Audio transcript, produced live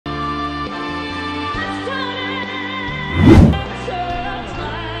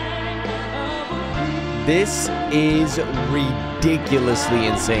This is ridiculously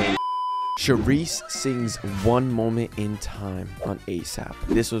insane. Charice sings One Moment in Time on ASAP.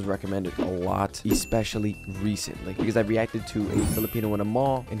 This was recommended a lot, especially recently, because I reacted to a Filipino in a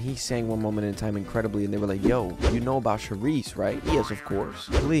mall and he sang One Moment in Time incredibly, and they were like, yo, you know about Charice, right? Yes, of course.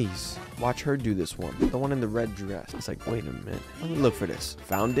 Please watch her do this one, the one in the red dress. It's like, wait a minute, let me look for this.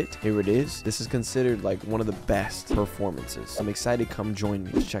 Found it. Here it is. This is considered like one of the best performances. I'm excited. Come join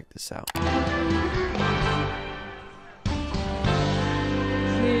me. Let's check this out.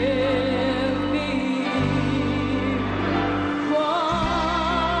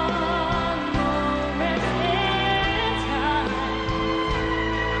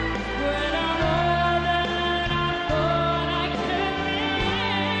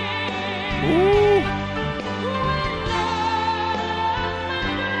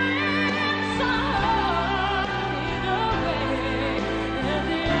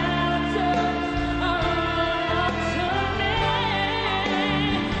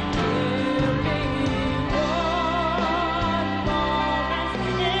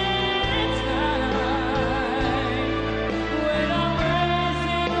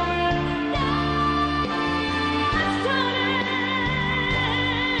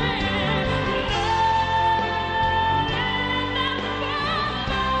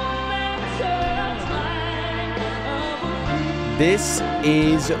 This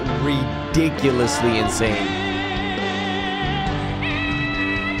is ridiculously insane.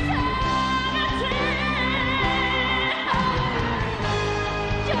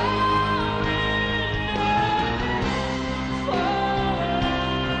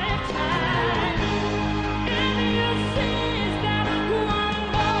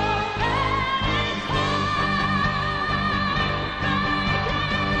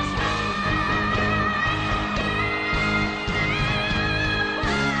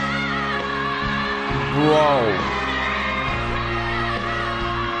 Bro.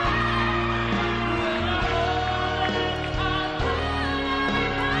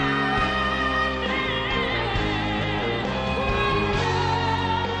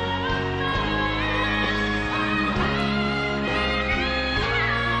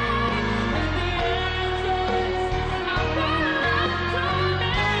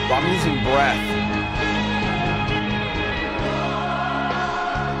 I'm losing breath.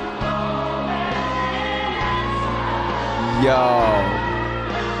 Yo.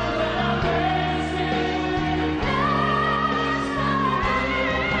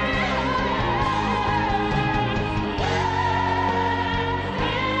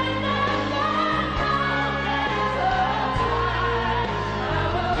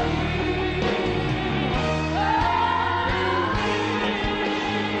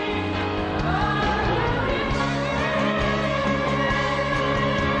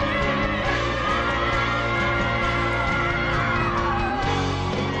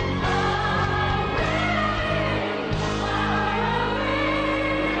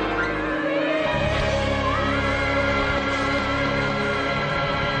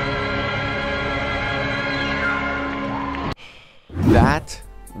 That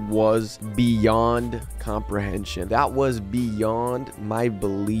was beyond comprehension. That was beyond my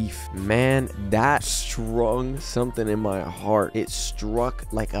belief. Man, that strung something in my heart. It struck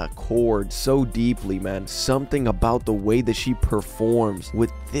like a chord so deeply, man. Something about the way that she performs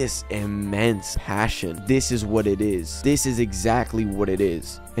with this immense passion. This is what it is. This is exactly what it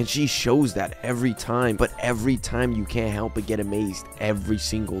is. And she shows that every time, but every time you can't help but get amazed every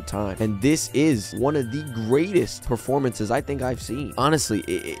single time. And this is one of the greatest performances I think I've seen. Honestly,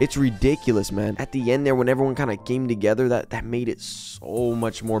 it's ridiculous, man. At the end there, when everyone kind of came together, that made it so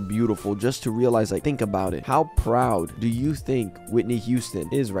much more beautiful. Just to realize, like, think about it. How proud do you think Whitney Houston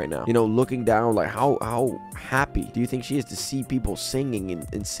is right now? You know, looking down, like how happy do you think she is to see people singing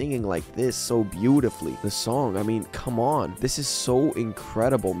and singing like this so beautifully? The song, I mean, come on. This is so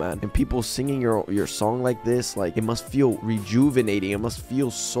incredible, man. And people singing your song like this, like, it must feel rejuvenating. It must feel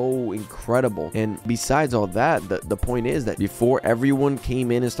so incredible. And besides all that, the point is that before everyone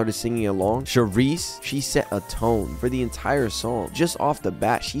came in and started singing along, Charice, she set a tone for the entire song. Just off the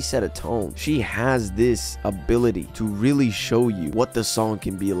bat, she set a tone. She has this ability to really show you what the song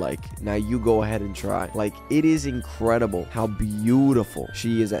can be like. Now you go ahead and try. Like, it is incredible how beautiful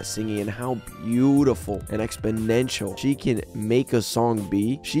she is at singing and how beautiful and exponential she can make a song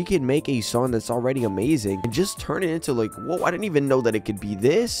be. She can make a song that's already amazing and just turn it into, like, whoa, I didn't even know that it could be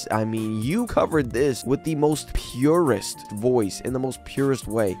this. I mean, you covered this with the most purest voice in the most purest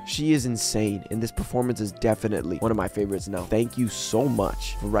way. She is insane, and this performance performance is definitely one of my favorites now. Thank you so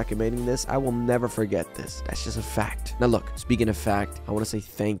much for recommending this. I will never forget this. That's just a fact. Now look, speaking of fact, I want to say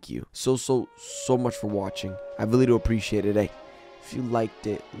thank you so much for watching. I really do appreciate it. Hey, if you liked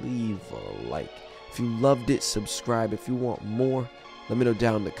it, leave a like. If you loved it, subscribe. If you want more, let me know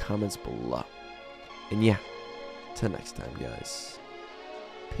down in the comments below. And yeah, till next time, guys.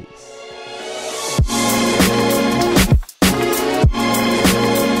 Peace.